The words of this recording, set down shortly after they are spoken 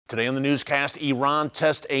Today on the newscast, Iran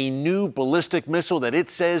tests a new ballistic missile that it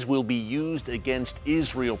says will be used against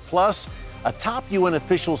Israel. Plus, a top UN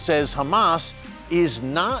official says Hamas is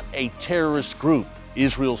not a terrorist group.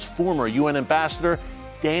 Israel's former UN ambassador,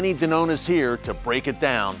 Danny Danone, is here to break it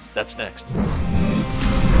down. That's next.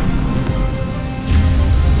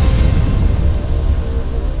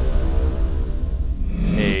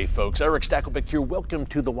 Hey folks, Eric Stakelbeck here. Welcome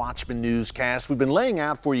to the Watchman Newscast. We've been laying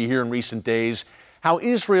out for you here in recent days how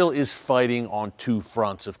Israel is fighting on two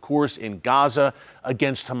fronts. Of course, in Gaza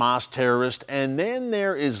against Hamas terrorists, and then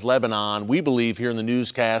there is Lebanon. We believe here in the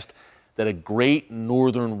newscast that a great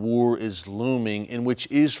northern war is looming in which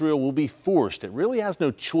Israel will be forced. It really has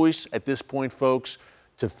no choice at this point, folks,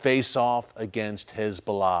 to face off against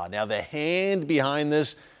Hezbollah. Now, the hand behind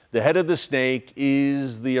this, the head of the snake,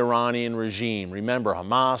 is the Iranian regime. Remember,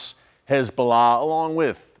 Hamas, Hezbollah, along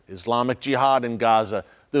with Islamic Jihad in Gaza,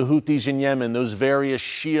 the Houthis in Yemen, those various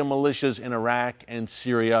Shia militias in Iraq and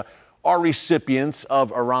Syria are recipients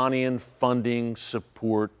of Iranian funding,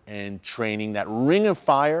 support, and training. That ring of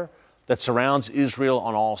fire that surrounds Israel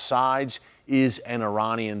on all sides is an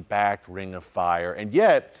Iranian-backed ring of fire. And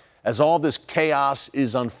yet, as all this chaos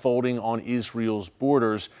is unfolding on Israel's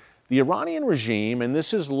borders, the Iranian regime, and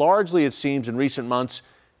this is largely, it seems, in recent months,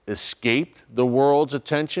 escaped the world's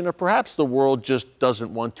attention, or perhaps the world just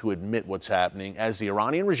doesn't want to admit what's happening, as the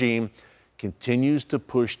Iranian regime continues to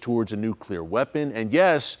push towards a nuclear weapon and,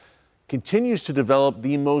 yes, continues to develop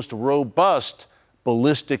the most robust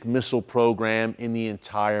ballistic missile program in the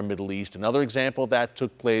entire Middle East. Another example of that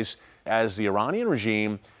took place as the Iranian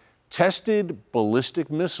regime tested ballistic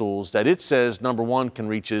missiles that it says, number one, can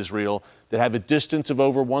reach Israel, that have a distance of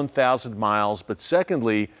over 1,000 miles, but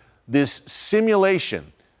secondly, this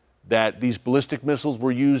simulation that these ballistic missiles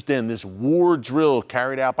were used in, this war drill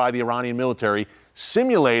carried out by the Iranian military,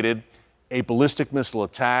 simulated a ballistic missile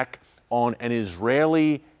attack on an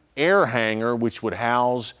Israeli air hangar which would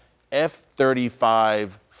house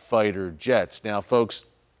F-35 fighter jets. Now, folks,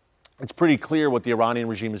 it's pretty clear what the Iranian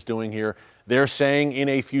regime is doing here. They're saying in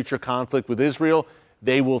a future conflict with Israel,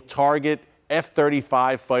 they will target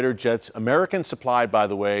F-35 fighter jets, American supplied, by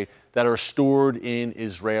the way, that are stored in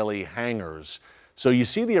Israeli hangars. So you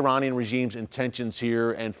see the Iranian regime's intentions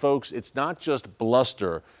here, and folks, it's not just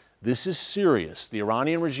bluster. This is serious. The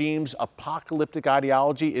Iranian regime's apocalyptic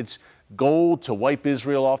ideology, its goal to wipe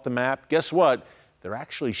Israel off the map, guess what? They're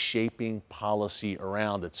actually shaping policy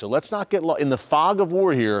around it. So let's not get in the fog of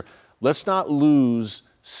war here. Let's not lose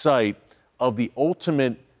sight of the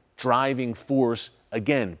ultimate driving force,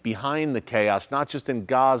 again, behind the chaos, not just in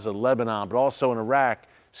Gaza, Lebanon, but also in Iraq,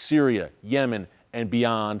 Syria, Yemen, and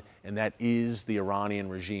beyond, and that is the Iranian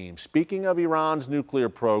regime. Speaking of Iran's nuclear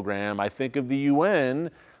program, I think of the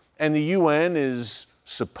UN, and the UN is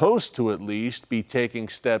supposed to at least be taking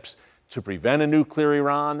steps to prevent a nuclear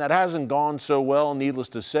Iran. That hasn't gone so well, needless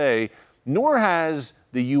to say, nor has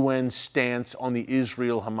the UN's stance on the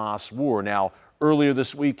Israel-Hamas war. Now, earlier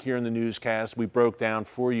this week here in the newscast, we broke down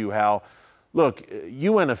for you how, look,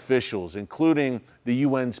 UN officials, including the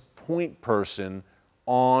UN's point person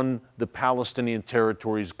on the Palestinian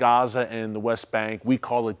territories, Gaza and the West Bank, we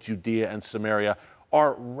call it Judea and Samaria,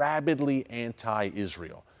 are rabidly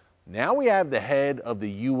anti-Israel. Now we have the head of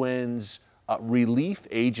the UN's relief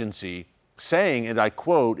agency saying, and I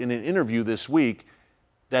quote in an interview this week,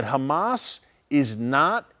 that Hamas is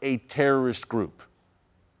not a terrorist group,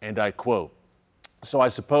 and I quote. So I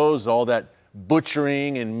suppose all that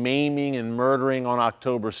butchering and maiming and murdering on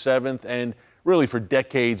October 7th, and really for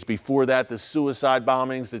decades before that, the suicide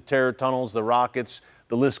bombings, the terror tunnels, the rockets,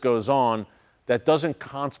 the list goes on, that doesn't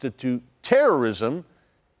constitute terrorism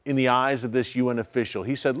in the eyes of this UN official.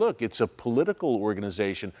 He said, look, it's a political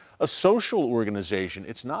organization, a social organization.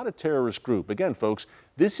 It's not a terrorist group. Again, folks,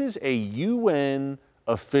 this is a UN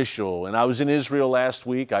official. And I was in Israel last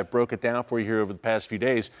week. I broke it down for you here over the past few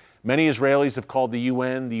days. Many Israelis have called the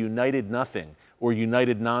UN the United Nothing or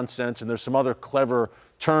United Nonsense, and there's some other clever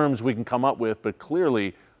terms we can come up with, but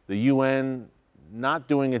clearly the UN not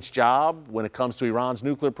doing its job when it comes to Iran's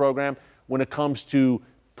nuclear program, when it comes to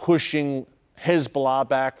pushing Hezbollah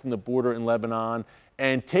back from the border in Lebanon,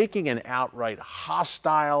 and taking an outright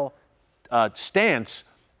hostile stance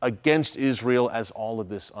against Israel as all of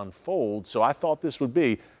this unfolds. So I thought this would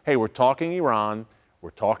be, hey, we're talking Iran, we're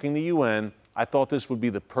talking the UN. I thought this would be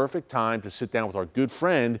the perfect time to sit down with our good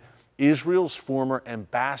friend, Israel's former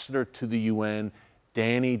ambassador to the UN,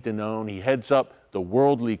 Danny Danone. He heads up the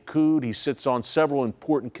World Likud. He sits on several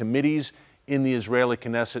important committees in the Israeli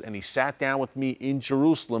Knesset, and he sat down with me in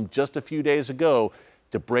Jerusalem just a few days ago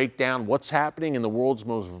to break down what's happening in the world's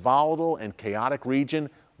most volatile and chaotic region,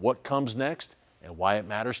 what comes next, and why it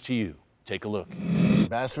matters to you. Take a look.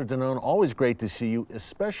 Ambassador Danone, always great to see you,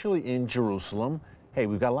 especially in Jerusalem. Hey,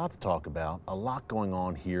 we've got a lot to talk about, a lot going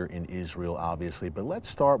on here in Israel, obviously, but let's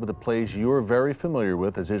start with a place you're very familiar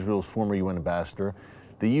with as Israel's former UN ambassador,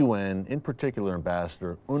 the UN, in particular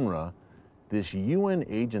Ambassador UNRWA, this UN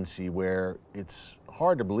agency where it's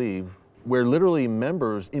hard to believe, where literally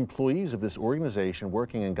members, employees of this organization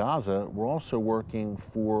working in Gaza were also working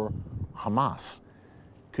for Hamas.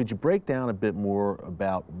 Could you break down a bit more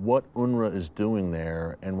about what UNRWA is doing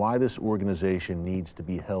there and why this organization needs to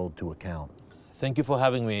be held to account? Thank you for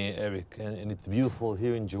having me, Eric, and it's beautiful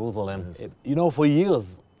here in Jerusalem. You know, for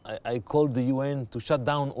years, I called the UN to shut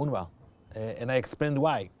down UNRWA, and I explained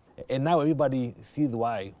why. And now everybody sees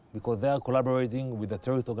why, because they are collaborating with a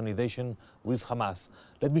terrorist organization, with Hamas.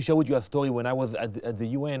 Let me share with you a story. When I was at the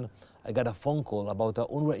UN, I got a phone call about an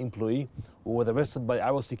UNRWA employee who was arrested by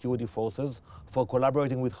our security forces for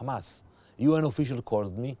collaborating with Hamas. UN official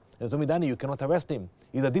called me and told me, Danny, you cannot arrest him.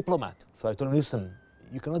 He's a diplomat. So I told him, listen,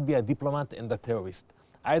 you cannot be a diplomat and a terrorist.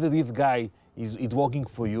 Either this guy is working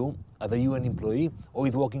for you as a UN employee or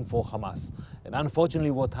he's working for Hamas. And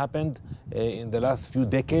unfortunately what happened in the last few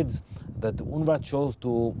decades, that UNRWA chose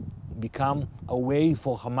to become a way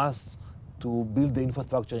for Hamas to build the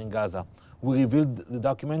infrastructure in Gaza. We revealed the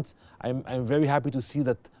documents. I'm very happy to see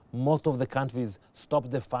that most of the countries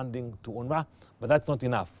stopped the funding to UNRWA, but that's not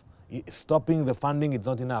enough. Stopping the funding is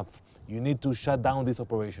not enough. You need to shut down this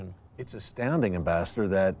operation. It's astounding, Ambassador,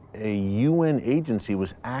 that a UN agency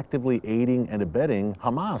was actively aiding and abetting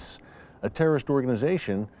Hamas, a terrorist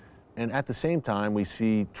organization, and at the same time we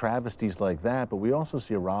see travesties like that, but we also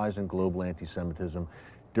see a rise in global anti-Semitism.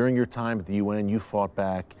 During your time at the UN, you fought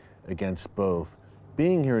back against both.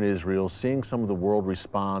 Being here in Israel, seeing some of the world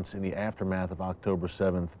response in the aftermath of October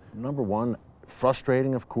 7th, number one,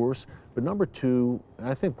 frustrating, of course, but number two, and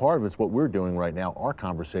I think part of it's what we're doing right now, our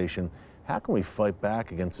conversation, how can we fight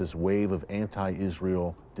back against this wave of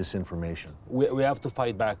anti-Israel disinformation? We have to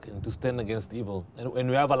fight back and to stand against evil. And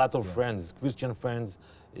we have a lot of friends, Christian friends,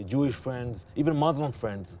 Jewish friends, even Muslim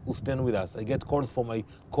friends who stand with us. I get calls from my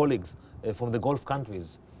colleagues from the Gulf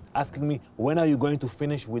countries asking me, when are you going to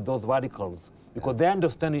finish with those radicals? Because they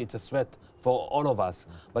understand it's a threat for all of us.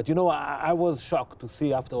 But you know, I was shocked to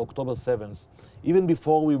see after October 7th, even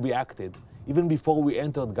before we reacted, even before we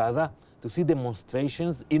entered Gaza, to see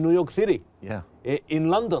demonstrations in New York City, in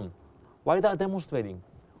London. Why they are demonstrating?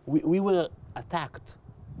 We were attacked.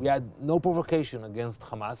 We had no provocation against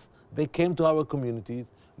Hamas. They came to our communities,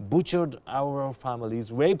 butchered our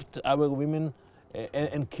families, raped our women,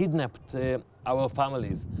 and kidnapped our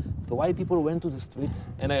families. So why people went to the streets?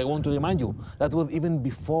 And I want to remind you, that was even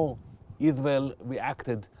before Israel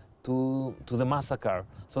reacted to the massacre.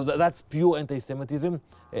 So that's pure anti-Semitism,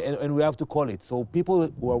 and we have to call it. So people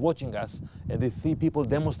who are watching us and they see people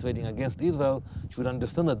demonstrating against Israel should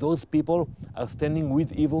understand that those people are standing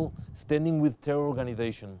with evil, standing with terror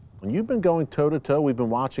organization. When you've been going toe-to-toe, we've been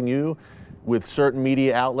watching you with certain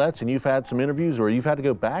media outlets, and you've had some interviews or you've had to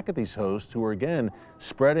go back at these hosts who are, again,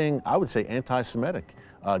 spreading, I would say, anti-Semitic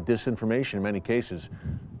disinformation in many cases.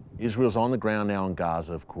 Israel's on the ground now in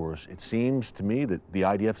Gaza, of course. It seems to me that the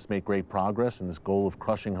IDF has made great progress in this goal of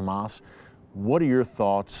crushing Hamas. What are your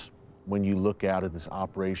thoughts when you look out at this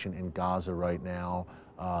operation in Gaza right now,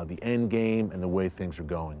 the end game and the way things are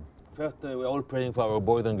going? First, we're all praying for our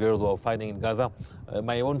boys and girls who are fighting in Gaza.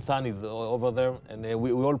 My own son is over there, and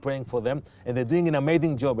we're all praying for them. And they're doing an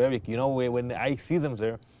amazing job, Eric. You know, when I see them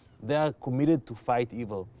there, they are committed to fight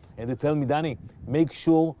evil. And they tell me, Danny, make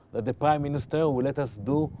sure that the Prime Minister will let us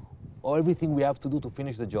do everything we have to do to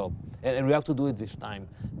finish the job. And we have to do it this time,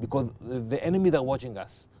 because the enemies are watching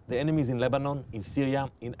us. The enemies in Lebanon, in Syria,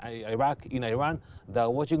 in Iraq, in Iran, they are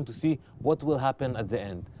watching to see what will happen at the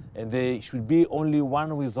end. And there should be only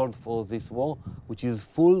one result for this war, which is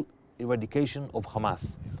full eradication of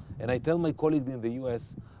Hamas. And I tell my colleagues in the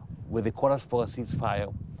US, where they call us for a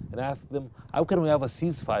ceasefire, and I ask them, how can we have a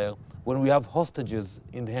ceasefire when we have hostages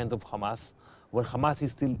in the hand of Hamas, when Hamas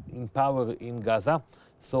is still in power in Gaza?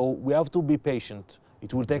 So we have to be patient.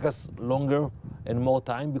 It will take us longer and more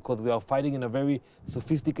time because we are fighting in a very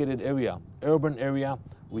sophisticated area, urban area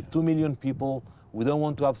with 2 million people. We don't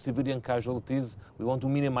want to have civilian casualties. We want to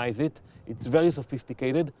minimize it. It's very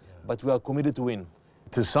sophisticated, but we are committed to win.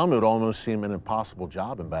 To some, it would almost seem an impossible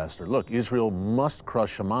job, Ambassador. Look, Israel must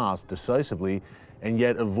crush Hamas decisively and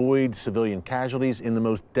yet avoid civilian casualties in the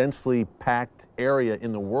most densely packed area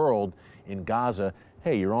in the world, in Gaza.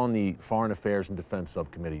 Hey, you're on the Foreign Affairs and Defense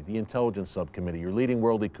Subcommittee, the Intelligence Subcommittee, you're leading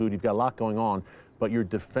World Likud, you've got a lot going on, but your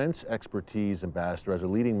defense expertise, Ambassador, as a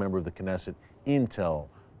leading member of the Knesset, Intel,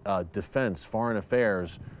 Defense, Foreign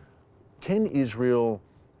Affairs, Can Israel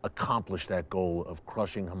accomplish that goal of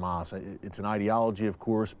crushing Hamas? It's an ideology, of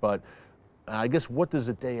course, but I guess what does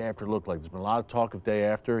the day after look like? There's been a lot of talk of day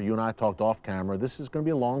after. You and I talked off camera. This is going to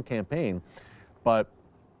be a long campaign, but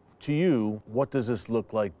to you, what does this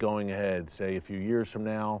look like going ahead, say a few years from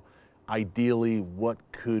now? Ideally, what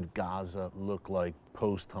could Gaza look like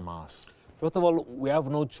post-Hamas? First of all, we have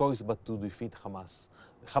no choice but to defeat Hamas.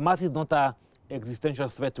 Hamas is not an existential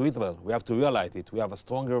threat to Israel. We have to realize it. We have a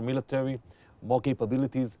stronger military, more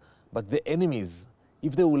capabilities, but the enemies,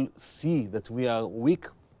 if they will see that we are weak,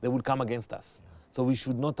 they will come against us. So we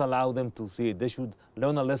should not allow them to see it. They should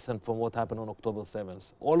learn a lesson from what happened on October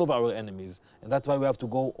 7th. All of our enemies. And that's why we have to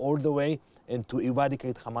go all the way and to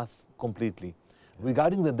eradicate Hamas completely.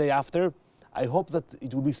 Regarding the day after, I hope that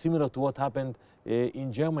it will be similar to what happened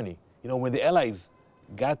in Germany. You know, when the Allies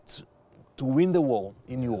got to win the war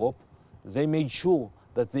in Europe, they made sure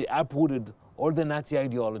that they uprooted all the Nazi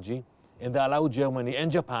ideology and they allowed Germany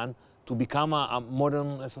and Japan to become a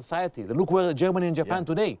modern society. Look where Germany and Japan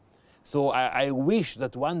today. So I wish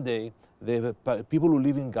that one day the people who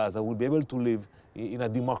live in Gaza will be able to live in a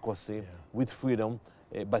democracy with freedom.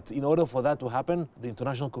 But in order for that to happen, the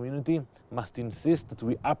international community must insist that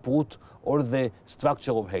we uproot all the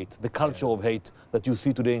structure of hate, the culture of hate that you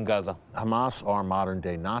see today in Gaza. Hamas are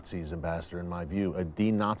modern-day Nazis, Ambassador, in my view. A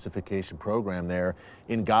denazification program there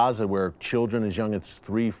in Gaza where children as young as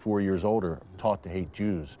 3, 4 years old are taught to hate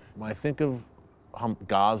Jews. When I think of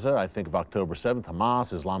Gaza, I think of October 7th,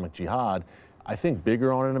 Hamas, Islamic Jihad. I think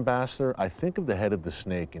bigger on it, Ambassador. I think of the head of the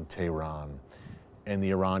snake in Tehran and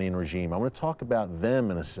the Iranian regime. I want to talk about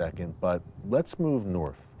them in a second, but let's move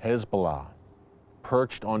north. Hezbollah,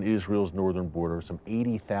 perched on Israel's northern border, some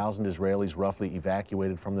 80,000 Israelis roughly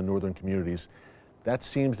evacuated from the northern communities. That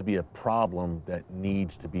seems to be a problem that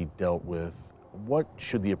needs to be dealt with. What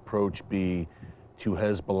should the approach be to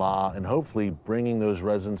Hezbollah and hopefully bringing those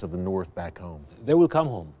residents of the north back home? They will come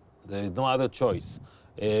home. There is no other choice.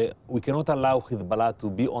 We cannot allow Hezbollah to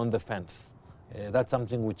be on the fence. That's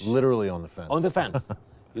something which... Literally on the fence. On the fence.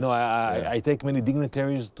 You know, I take many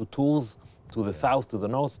dignitaries to tours to the south, to the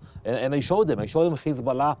north, and I show them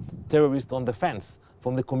Hezbollah terrorists on the fence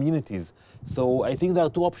from the communities. So I think there are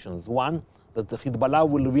two options. One, that the Hezbollah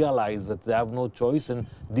will realize that they have no choice and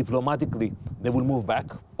diplomatically they will move back,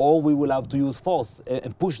 or we will have to use force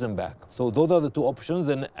and push them back. So those are the two options,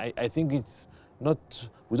 and I think it's not,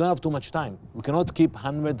 we don't have too much time. We cannot keep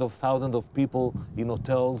hundreds of thousands of people in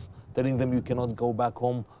hotels telling them you cannot go back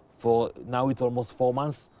home for, now it's almost 4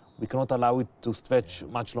 months. We cannot allow it to stretch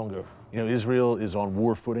much longer. You know, Israel is on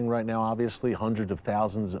war footing right now, obviously, hundreds of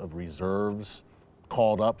thousands of reserves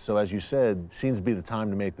called up. So as you said, seems to be the time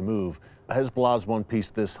to make the move. Hezbollah's one piece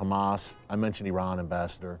of this, Hamas. I mentioned Iran,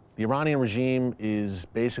 Ambassador. The Iranian regime is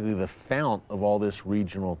basically the fount of all this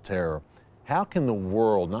regional terror. How can the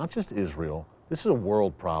world, not just Israel, this is a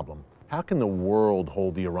world problem. How can the world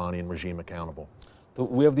hold the Iranian regime accountable? So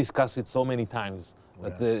we have discussed it so many times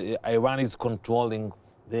that Iran is controlling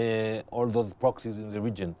all those proxies in the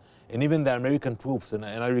region. And even the American troops, and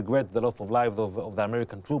I regret the loss of lives of the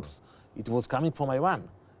American troops, it was coming from Iran.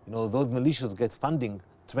 You know, those militias get funding,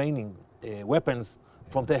 training, weapons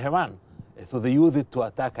from Tehran. So they use it to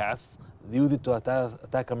attack us, they use it to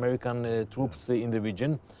attack American troops in the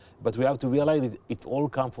region. But we have to realize that it all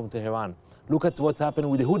comes from Tehran. Look at what happened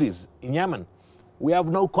with the Houthis in Yemen. We have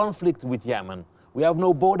no conflict with Yemen. We have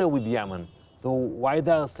no border with Yemen. So why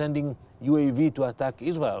they are sending UAV to attack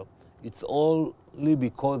Israel? It's only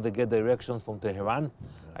because they get directions from Tehran.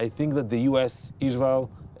 I think that the US,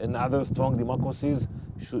 Israel, and other strong democracies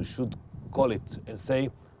should call it and say,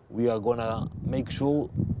 we are going to make sure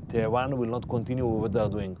Tehran will not continue with what they are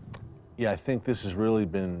doing. Yeah, I think this has really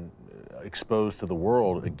been exposed to the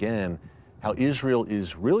world again, how Israel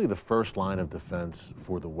is really the first line of defense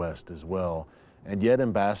for the West as well. And yet,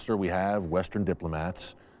 Ambassador, we have Western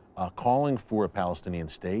diplomats calling for a Palestinian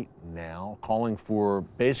state now, calling for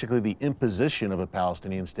basically the imposition of a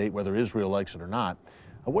Palestinian state, whether Israel likes it or not.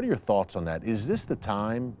 What are your thoughts on that? Is this the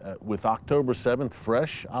time, with October 7th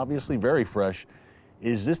fresh, obviously very fresh,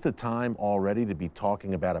 is this the time already to be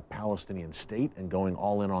talking about a Palestinian state and going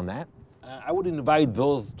all in on that? I would invite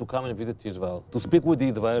those to come and visit Israel, to speak with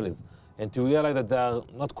the Israelis, and to realize that they are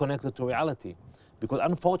not connected to reality. Because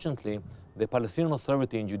unfortunately, the Palestinian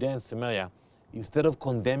Authority in Judea and Samaria, instead of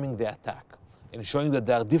condemning the attack and showing that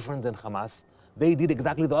they are different than Hamas, they did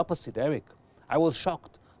exactly the opposite, Eric. I was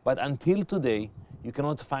shocked. But until today, you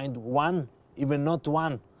cannot find one, even not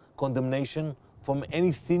one, condemnation from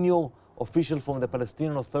any senior official from the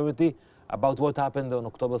Palestinian Authority about what happened on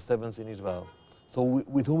October 7th in Israel. So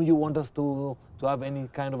with whom you want us to have any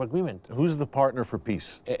kind of agreement? Who's the partner for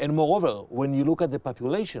peace? And moreover, when you look at the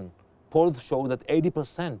population, polls show that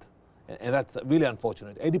 80%, and that's really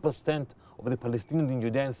unfortunate, 80% of the Palestinians in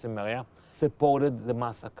Judea and Samaria supported the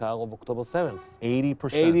massacre of October 7th.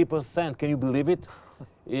 80%? 80%, can you believe it?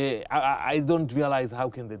 I don't realize how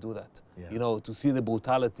can they do that, to see the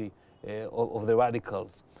brutality of the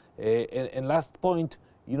radicals. And last point,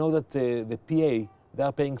 you know that the PA, they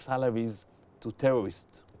are paying salaries to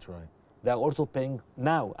terrorists. That's right. They are also paying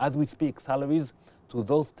now, as we speak, salaries to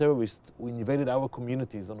those terrorists who invaded our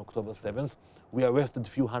communities on October 7th. We arrested a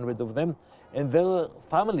few hundred of them, and their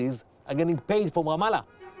families are getting paid from Ramallah.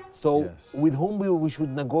 So with whom we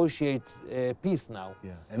should negotiate peace now.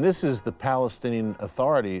 Yeah. And this is the Palestinian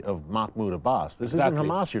Authority of Mahmoud Abbas. This isn't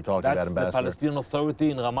Hamas you're talking about, Ambassador. That's the Palestinian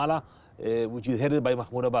Authority in Ramallah, which is headed by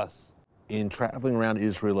Mahmoud Abbas. In traveling around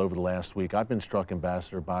Israel over the last week, I've been struck,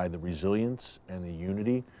 Ambassador, by the resilience and the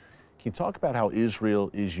unity. Can you talk about how Israel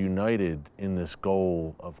is united in this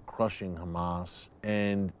goal of crushing Hamas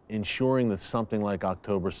and ensuring that something like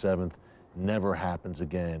October 7th never happens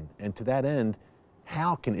again? And to that end,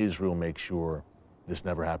 how can Israel make sure this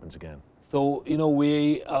never happens again? So,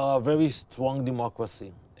 we are a very strong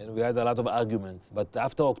democracy, and we had a lot of arguments. But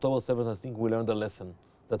after October 7th, I think we learned a lesson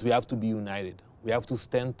that we have to be united. We have to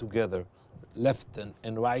stand together, left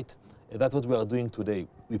and right. And that's what we are doing today.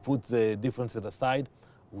 We put the differences aside.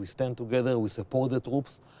 We stand together, we support the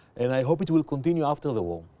troops, and I hope it will continue after the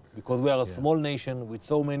war, because we are a small nation with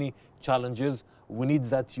so many challenges. We need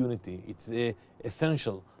that unity. It's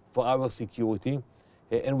essential for our security,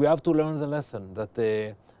 and we have to learn the lesson that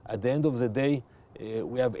at the end of the day,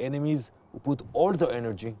 we have enemies who put all their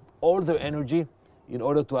energy in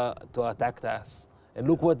order to attack us. And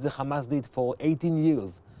look what the Hamas did for 18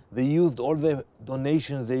 years. They used all the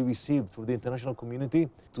donations they received from the international community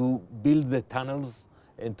to build the tunnels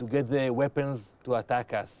and to get the weapons to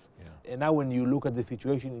attack us. And now when you look at the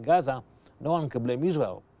situation in Gaza, no one can blame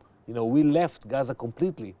Israel. We left Gaza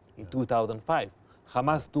completely in 2005.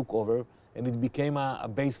 Hamas took over, and it became a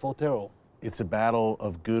base for terror. It's a battle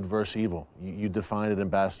of good versus evil. You defined it,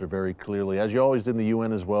 Ambassador, very clearly. As you always did in the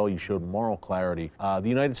UN as well, you showed moral clarity. The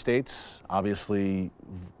United States, obviously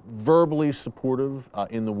verbally supportive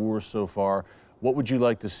in the war so far. What would you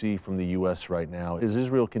like to see from the U.S. right now? As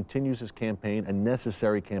Israel continues its campaign, a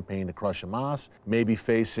necessary campaign to crush Hamas, maybe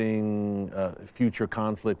facing future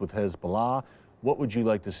conflict with Hezbollah, what would you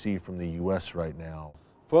like to see from the U.S. right now?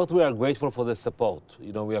 First, we are grateful for the support.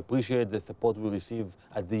 We appreciate the support we receive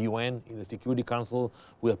at the UN, in the Security Council.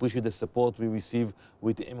 We appreciate the support we receive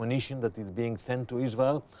with the ammunition that is being sent to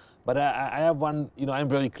Israel. But I have one, I'm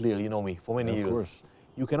very clear, you know me, for many years. Of course.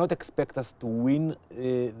 You cannot expect us to win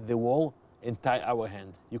the war and tie our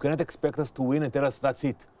hands. You cannot expect us to win and tell us that's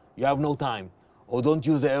it. You have no time. Or don't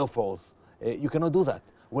use the Air Force. You cannot do that.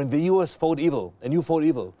 When the US fought evil, and you fought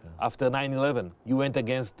evil after 9/11, you went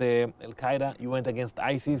against Al-Qaeda, you went against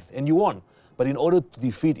ISIS, and you won. But in order to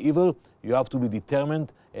defeat evil, you have to be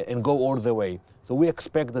determined and go all the way. So we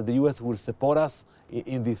expect that the US will support us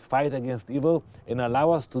in this fight against evil and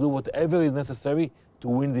allow us to do whatever is necessary to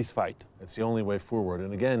win this fight. It's the only way forward.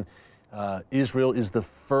 And again, Israel is the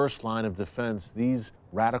first line of defense. These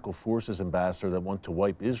radical forces, Ambassador, that want to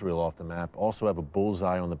wipe Israel off the map also have a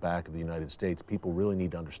bullseye on the back of the United States. People really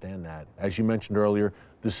need to understand that. As you mentioned earlier,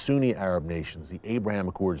 the Sunni Arab nations, the Abraham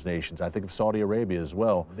Accords nations, I think of Saudi Arabia as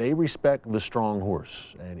well, they respect the strong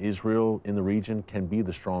horse, and Israel in the region can be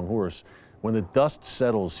the strong horse. When the dust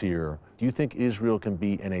settles here, do you think Israel can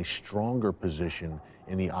be in a stronger position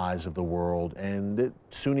in the eyes of the world, and that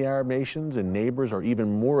Sunni Arab nations and neighbors are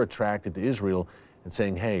even more attracted to Israel and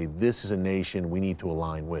saying, hey, this is a nation we need to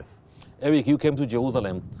align with? Eric, you came to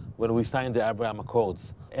Jerusalem when we signed the Abraham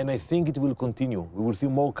Accords, and I think it will continue. We will see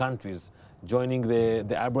more countries joining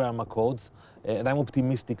the Abraham Accords, and I'm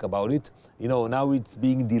optimistic about it. Now it's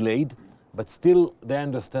being delayed, but still they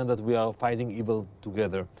understand that we are fighting evil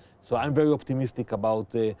together. So I'm very optimistic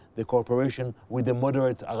about the cooperation with the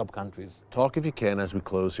moderate Arab countries. Talk, if you can, as we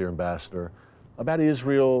close here, Ambassador, about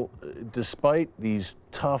Israel, despite these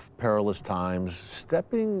tough, perilous times,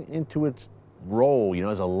 stepping into its role,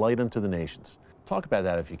 as a light unto the nations. Talk about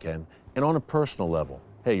that if you can. And on a personal level,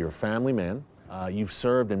 hey, you're a family man. You've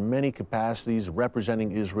served in many capacities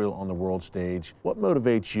representing Israel on the world stage. What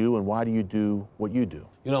motivates you, and why do you do what you do?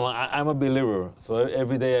 I'm a believer. So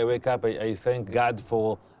every day I wake up, I thank God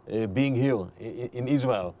for being here in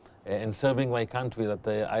Israel and serving my country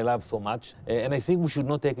that I love so much. And I think we should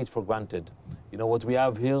not take it for granted. What we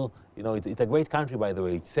have here, You know, it's a great country, by the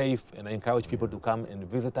way. It's safe, and I encourage people to come and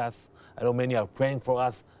visit us. I know many are praying for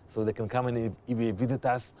us, so they can come and visit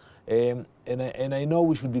us. And I know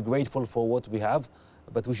we should be grateful for what we have,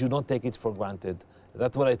 but we should not take it for granted.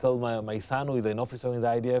 That's what I told my son, who is an officer in the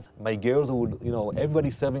IDF. My girls will, you know,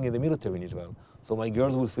 everybody's serving in the military in Israel. So my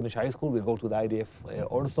girls will finish high school, will go to the IDF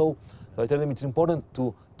also. So I tell them it's important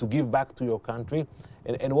to give back to your country.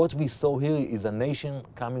 And what we saw here is a nation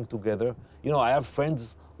coming together. You know, I have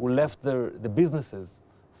friends who left the businesses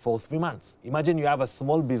for 3 months. Imagine you have a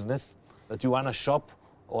small business that you run a shop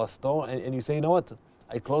or a store, and you say, you know what,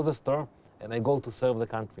 I close the store and I go to serve the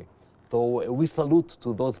country. So we salute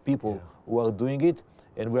to those people who are doing it,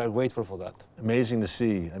 and we are grateful for that. Amazing to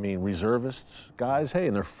see. I mean, reservists, guys, hey,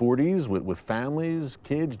 in their 40s with families,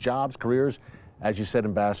 kids, jobs, careers, as you said,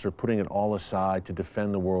 Ambassador, putting it all aside to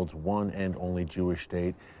defend the world's one and only Jewish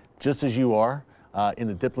state, just as you are in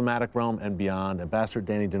the diplomatic realm and beyond. Ambassador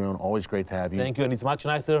Danny Danon, always great to have you. Thank you, and it's much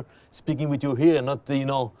nicer speaking with you here and not, you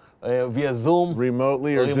know, via Zoom.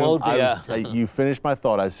 Remotely or Zoom. You finished my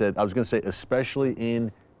thought. I was going to say, especially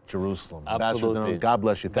in Jerusalem. Absolutely. Ambassador Danon, God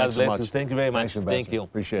bless you. Thanks so much. You. Thank you very much. Thank you.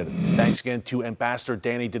 Appreciate it. Thanks again to Ambassador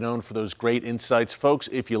Danny Danon for those great insights. Folks,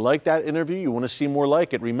 if you like that interview, you want to see more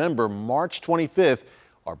like it, remember, March 25th,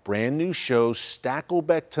 our brand new show,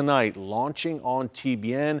 Stacklebeck Tonight, launching on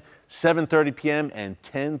TBN, 7:30 p.m. and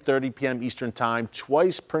 10:30 p.m. Eastern Time,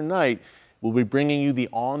 twice per night. We'll be bringing you the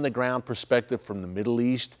on-the-ground perspective from the Middle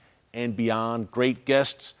East and beyond. Great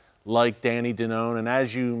guests like Danny Danon. And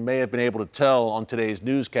as you may have been able to tell on today's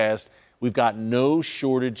newscast, we've got no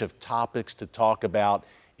shortage of topics to talk about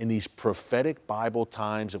in these prophetic Bible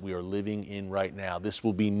times that we are living in right now. This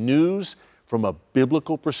will be news from a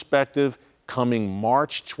biblical perspective coming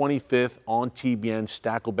March 25th on TBN,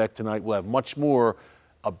 Stacklebeck Tonight. We'll have much more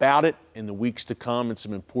about it in the weeks to come and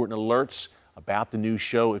some important alerts about the new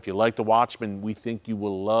show. If you like The Watchman, we think you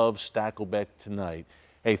will love Stacklebeck Tonight.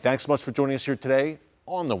 Hey, thanks so much for joining us here today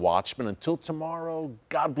on The Watchman. Until tomorrow,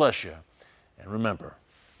 God bless you. And remember,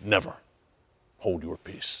 never hold your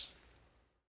peace.